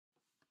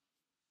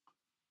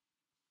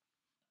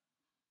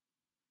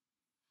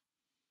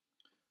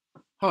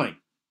Hi,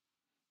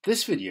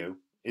 this video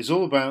is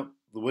all about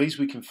the ways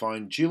we can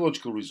find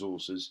geological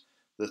resources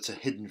that are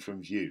hidden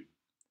from view,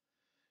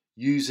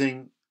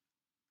 using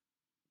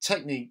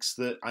techniques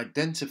that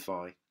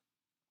identify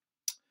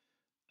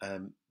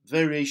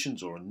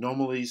variations or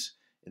anomalies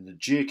in the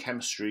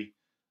geochemistry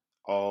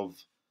of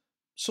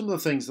some of the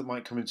things that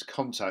might come into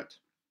contact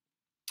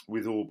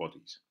with ore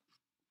bodies,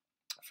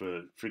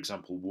 for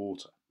example,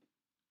 water.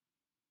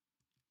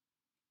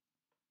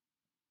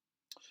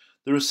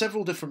 There are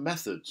several different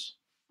methods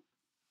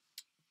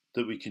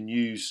that we can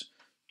use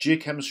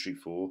geochemistry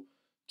for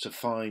to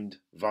find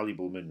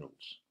valuable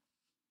minerals.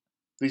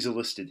 These are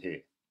listed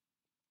here.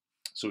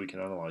 So we can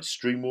analyse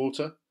stream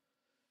water,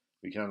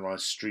 we can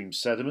analyse stream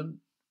sediment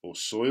or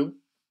soil,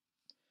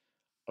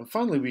 and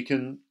finally we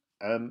can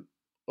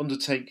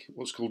undertake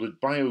what's called a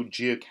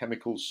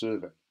biogeochemical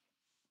survey,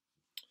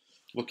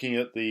 looking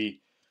at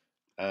the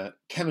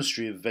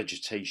chemistry of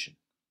vegetation.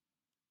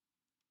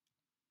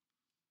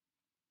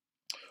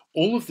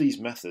 All of these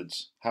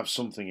methods have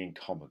something in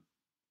common.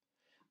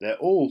 They're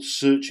all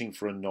searching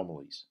for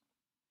anomalies,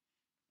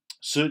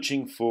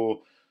 searching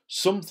for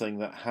something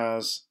that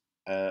has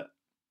perhaps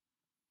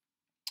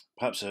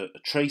a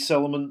trace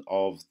element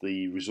of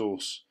the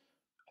resource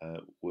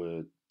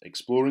we're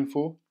exploring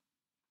for,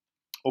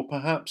 or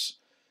perhaps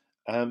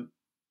a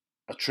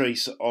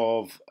trace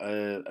of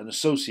an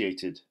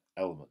associated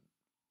element.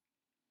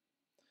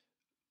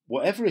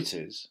 Whatever it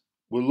is,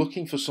 we're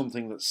looking for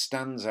something that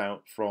stands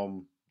out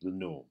from the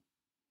norm,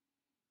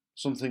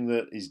 something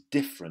that is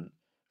different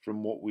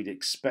from what we'd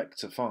expect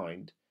to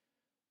find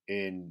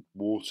in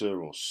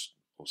water or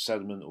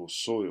sediment or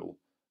soil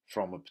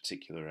from a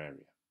particular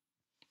area.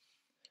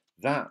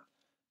 That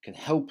can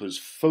help us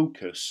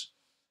focus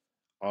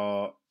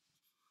our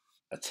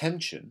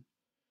attention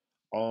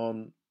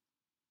on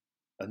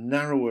a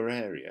narrower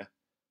area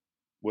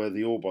where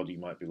the ore body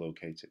might be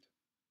located.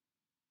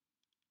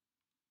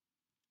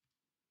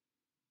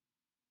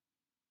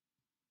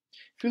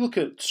 If we look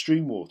at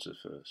stream water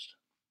first,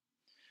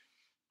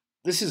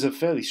 this is a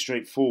fairly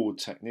straightforward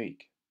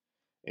technique.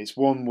 It's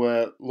one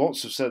where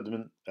lots of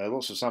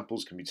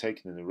samples can be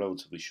taken in a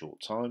relatively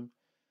short time,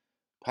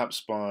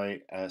 perhaps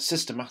by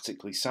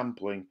systematically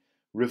sampling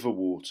river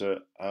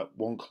water at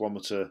 1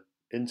 kilometre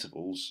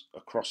intervals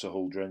across a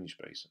whole drainage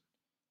basin.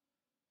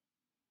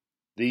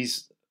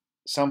 These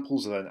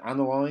samples are then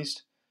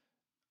analysed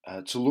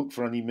to look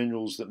for any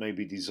minerals that may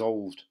be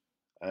dissolved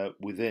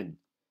within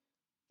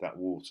that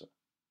water.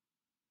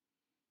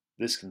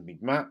 This can be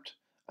mapped,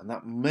 and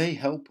that may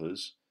help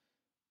us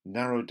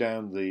narrow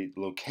down the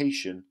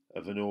location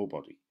of an ore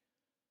body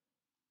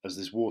as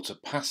this water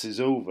passes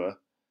over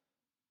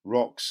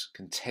rocks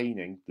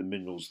containing the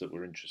minerals that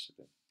we're interested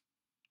in.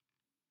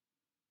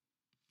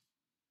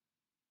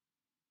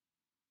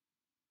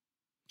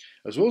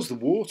 As well as the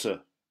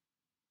water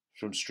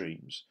from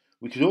streams,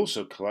 we could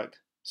also collect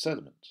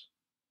sediments.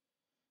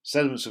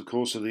 Sediments, of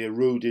course, are the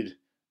eroded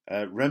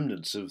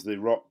remnants of the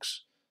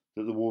rocks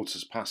that the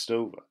water's passed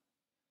over.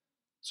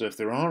 So if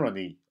there are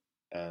any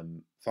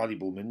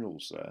valuable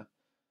minerals there,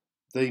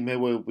 they may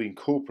well be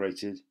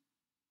incorporated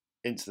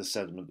into the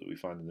sediment that we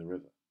find in the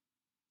river.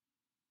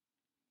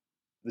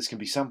 This can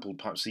be sampled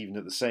perhaps even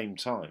at the same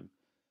time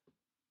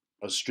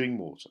as stream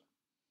water.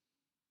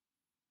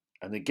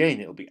 And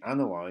again, it'll be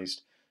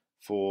analysed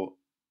for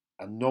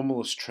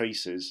anomalous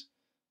traces,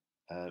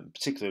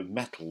 particularly of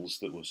metals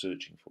that we're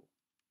searching for.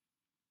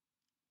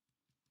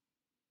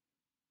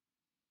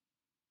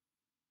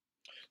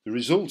 The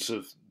results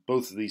of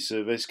both of these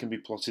surveys can be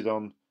plotted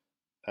on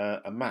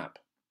a map,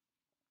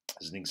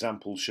 as an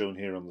example shown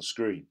here on the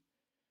screen.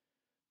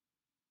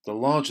 The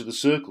larger the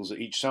circles at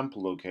each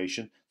sample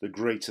location, the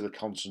greater the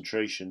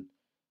concentration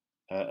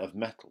of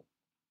metal.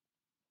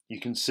 You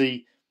can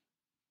see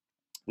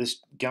this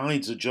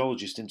guides a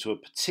geologist into a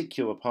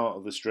particular part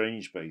of this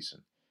drainage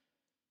basin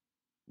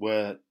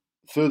where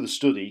further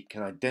study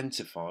can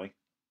identify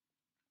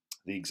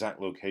the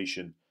exact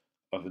location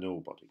of an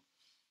ore body.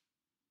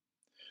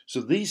 So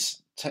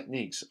these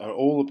techniques are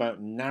all about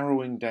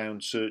narrowing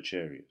down search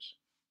areas,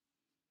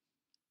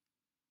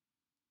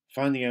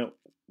 finding out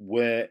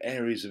where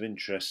areas of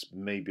interest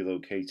may be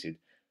located,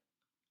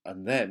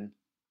 and then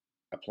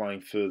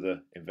applying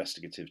further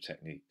investigative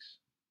techniques.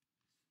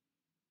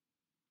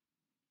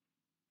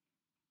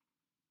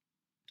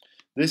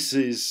 This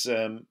is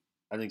an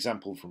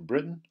example from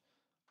Britain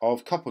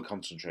of copper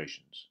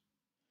concentrations.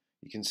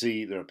 You can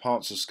see there are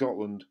parts of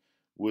Scotland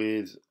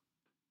with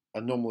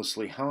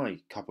anomalously high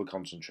copper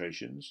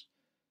concentrations.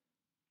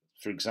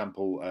 For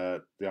example,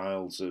 the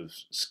Isles of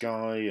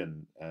Skye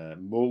and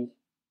Mull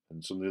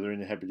and some of the other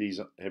Inner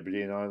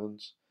Hebridean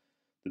islands.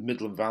 The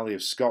Midland Valley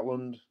of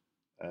Scotland,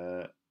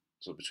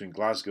 so between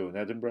Glasgow and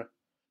Edinburgh.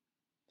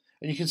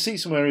 And you can see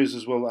some areas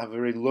as well that have a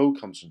very low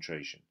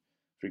concentration.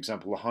 For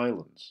example, the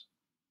Highlands.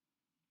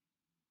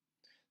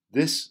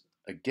 This,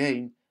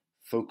 again,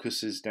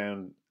 focuses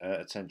down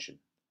attention.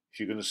 If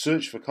you're going to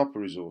search for copper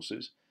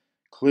resources,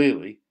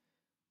 clearly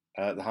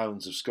the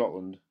Highlands of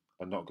Scotland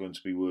are not going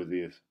to be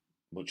worthy of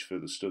much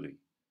further study.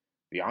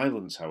 The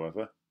islands,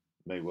 however,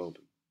 may well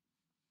be.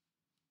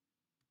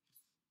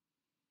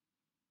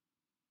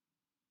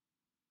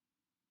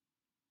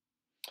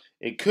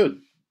 It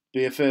could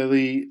be a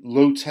fairly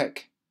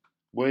low-tech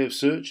way of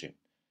searching,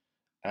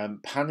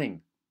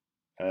 panning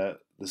the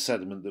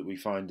sediment that we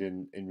find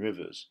in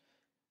rivers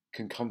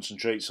can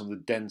concentrate some of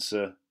the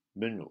denser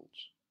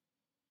minerals.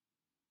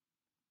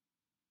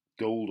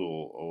 Gold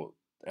ore or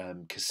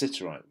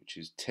cassiterite, which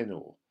is tin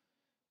ore,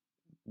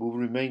 will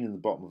remain in the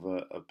bottom of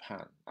a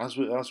pan, as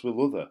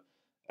will other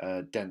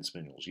dense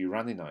minerals,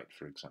 uraninite,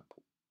 for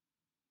example.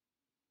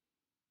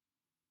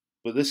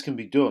 But this can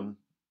be done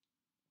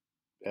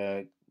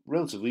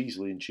relatively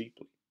easily and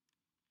cheaply.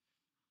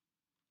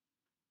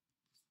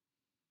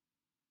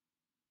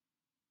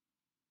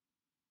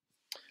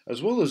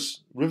 As well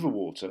as river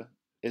water,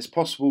 it's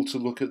possible to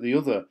look at the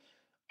other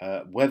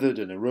weathered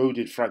and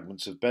eroded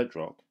fragments of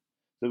bedrock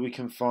that we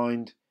can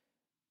find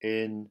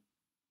in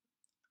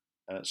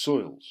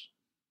soils.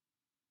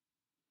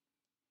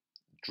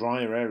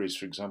 Drier areas,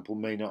 for example,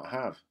 may not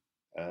have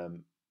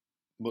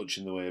much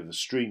in the way of a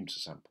stream to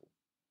sample.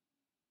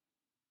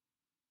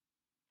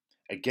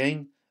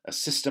 Again, a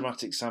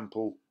systematic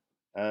sample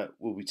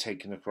will be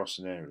taken across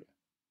an area,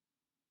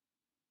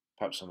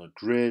 perhaps on a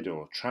grid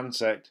or a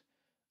transect,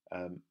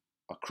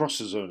 across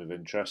a zone of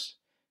interest,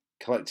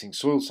 collecting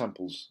soil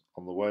samples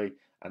on the way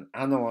and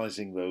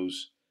analysing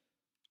those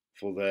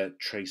for their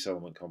trace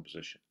element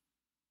composition.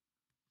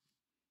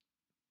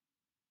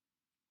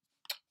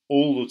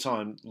 All the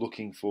time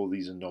looking for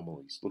these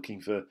anomalies,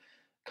 looking for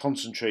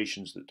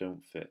concentrations that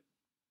don't fit.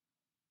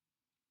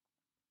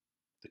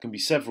 There can be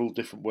several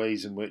different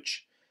ways in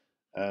which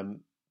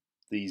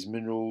these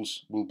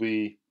minerals will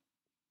be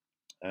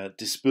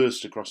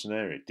dispersed across an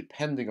area,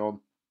 depending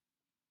on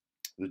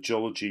the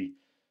geology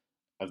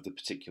of the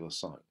particular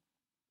site.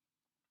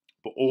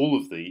 But all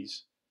of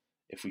these,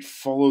 if we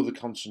follow the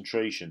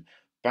concentration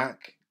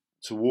back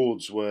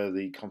towards where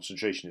the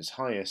concentration is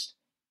highest,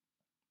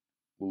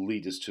 will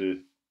lead us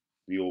to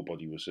the ore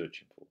body we're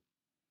searching for.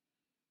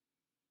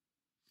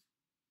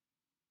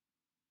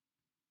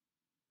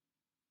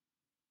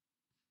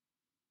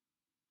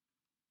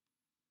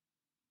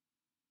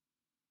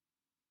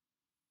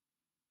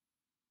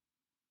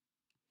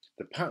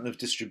 The pattern of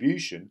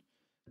distribution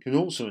can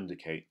also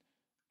indicate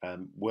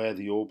where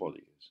the ore body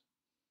is.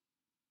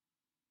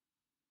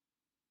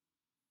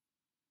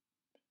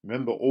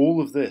 Remember,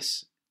 all of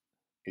this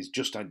is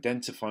just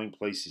identifying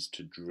places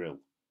to drill.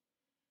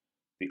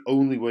 The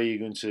only way you're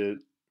going to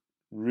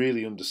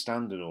really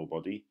understand an ore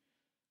body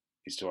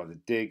is to either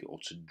dig or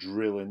to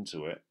drill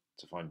into it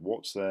to find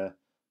what's there,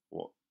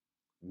 what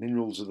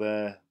minerals are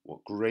there,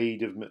 what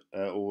grade of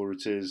ore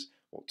it is,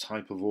 what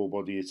type of ore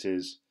body it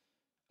is,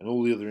 and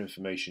all the other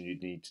information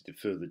you'd need to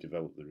further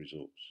develop the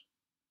resource.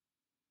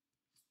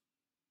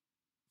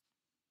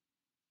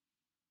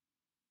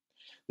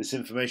 This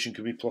information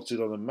can be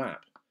plotted on a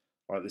map,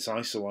 like this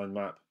isoline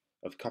map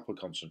of copper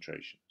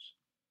concentrations.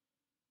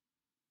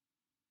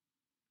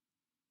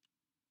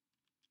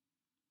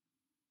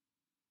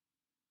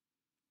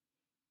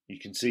 You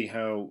can see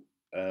how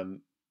the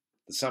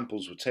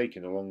samples were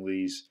taken along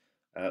these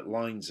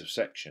lines of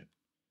section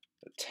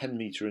at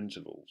 10-metre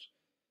intervals.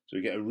 So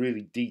we get a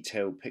really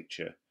detailed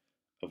picture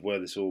of where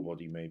this ore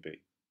body may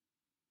be.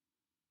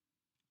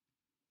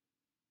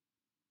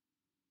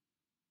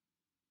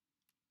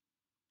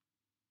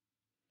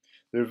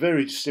 There are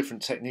various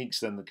different techniques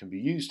then that can be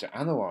used to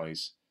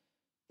analyse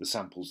the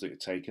samples that are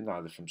taken,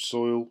 either from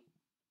soil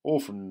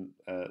or from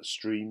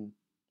stream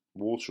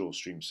water or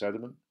stream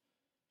sediment.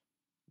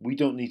 We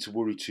don't need to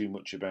worry too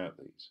much about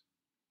these.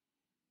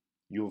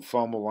 You're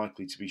far more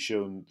likely to be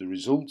shown the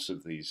results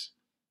of these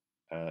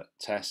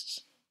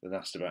tests than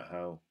asked about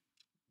how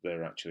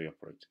they're actually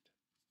operated.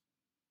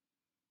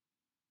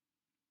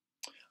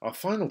 Our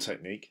final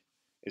technique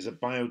is a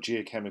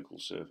biogeochemical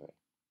survey.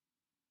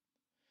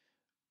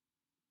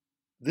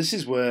 This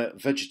is where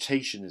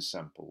vegetation is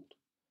sampled,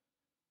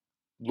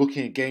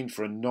 looking again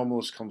for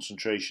anomalous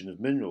concentration of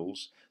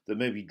minerals that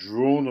may be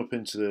drawn up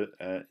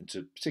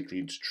particularly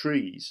into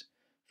trees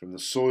from the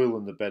soil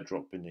and the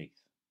bedrock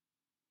beneath.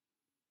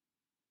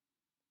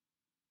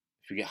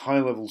 If we get high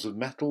levels of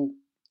metal,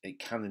 it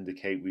can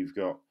indicate we've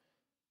got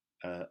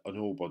an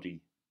ore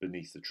body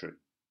beneath the tree.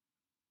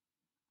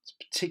 It's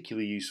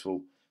particularly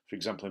useful, for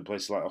example, in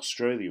places like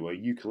Australia, where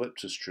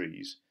eucalyptus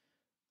trees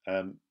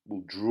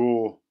will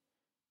draw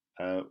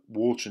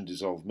water and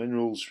dissolved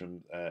minerals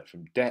from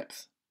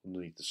depth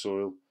underneath the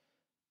soil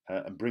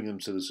and bring them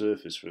to the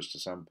surface for us to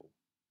sample.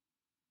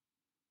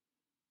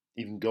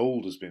 Even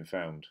gold has been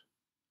found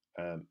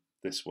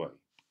this way.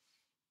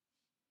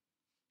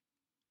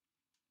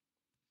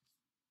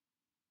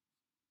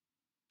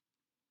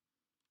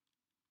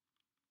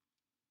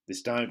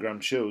 This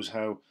diagram shows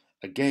how,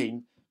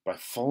 again, by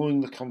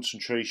following the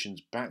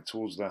concentrations back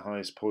towards their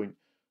highest point,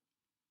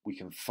 we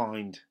can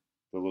find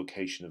the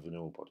location of an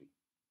ore body.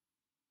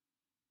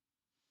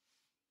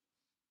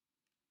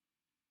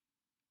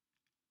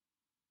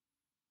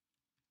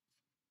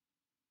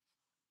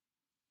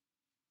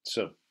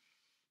 So,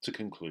 to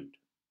conclude,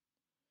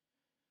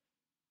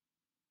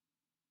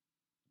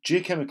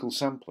 geochemical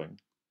sampling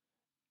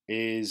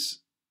is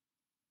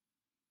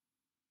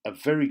a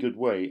very good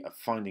way of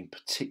finding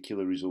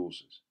particular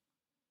resources.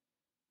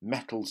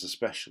 Metals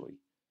especially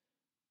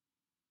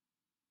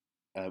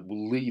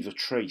will leave a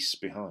trace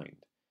behind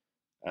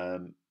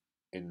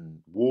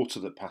in water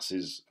that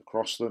passes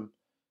across them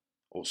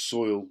or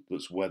soil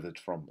that's weathered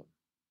from them.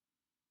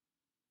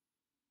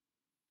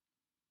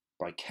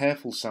 By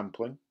careful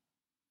sampling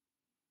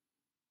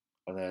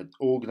and an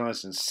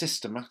organised and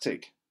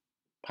systematic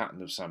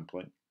pattern of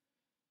sampling,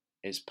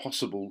 it's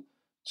possible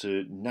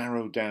to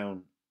narrow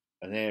down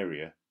an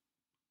area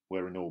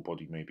where an ore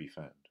body may be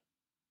found.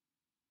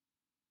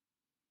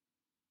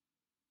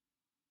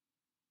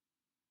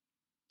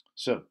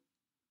 So,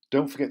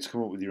 don't forget to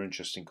come up with your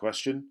interesting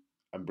question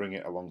and bring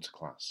it along to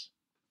class.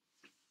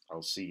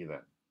 I'll see you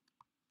then.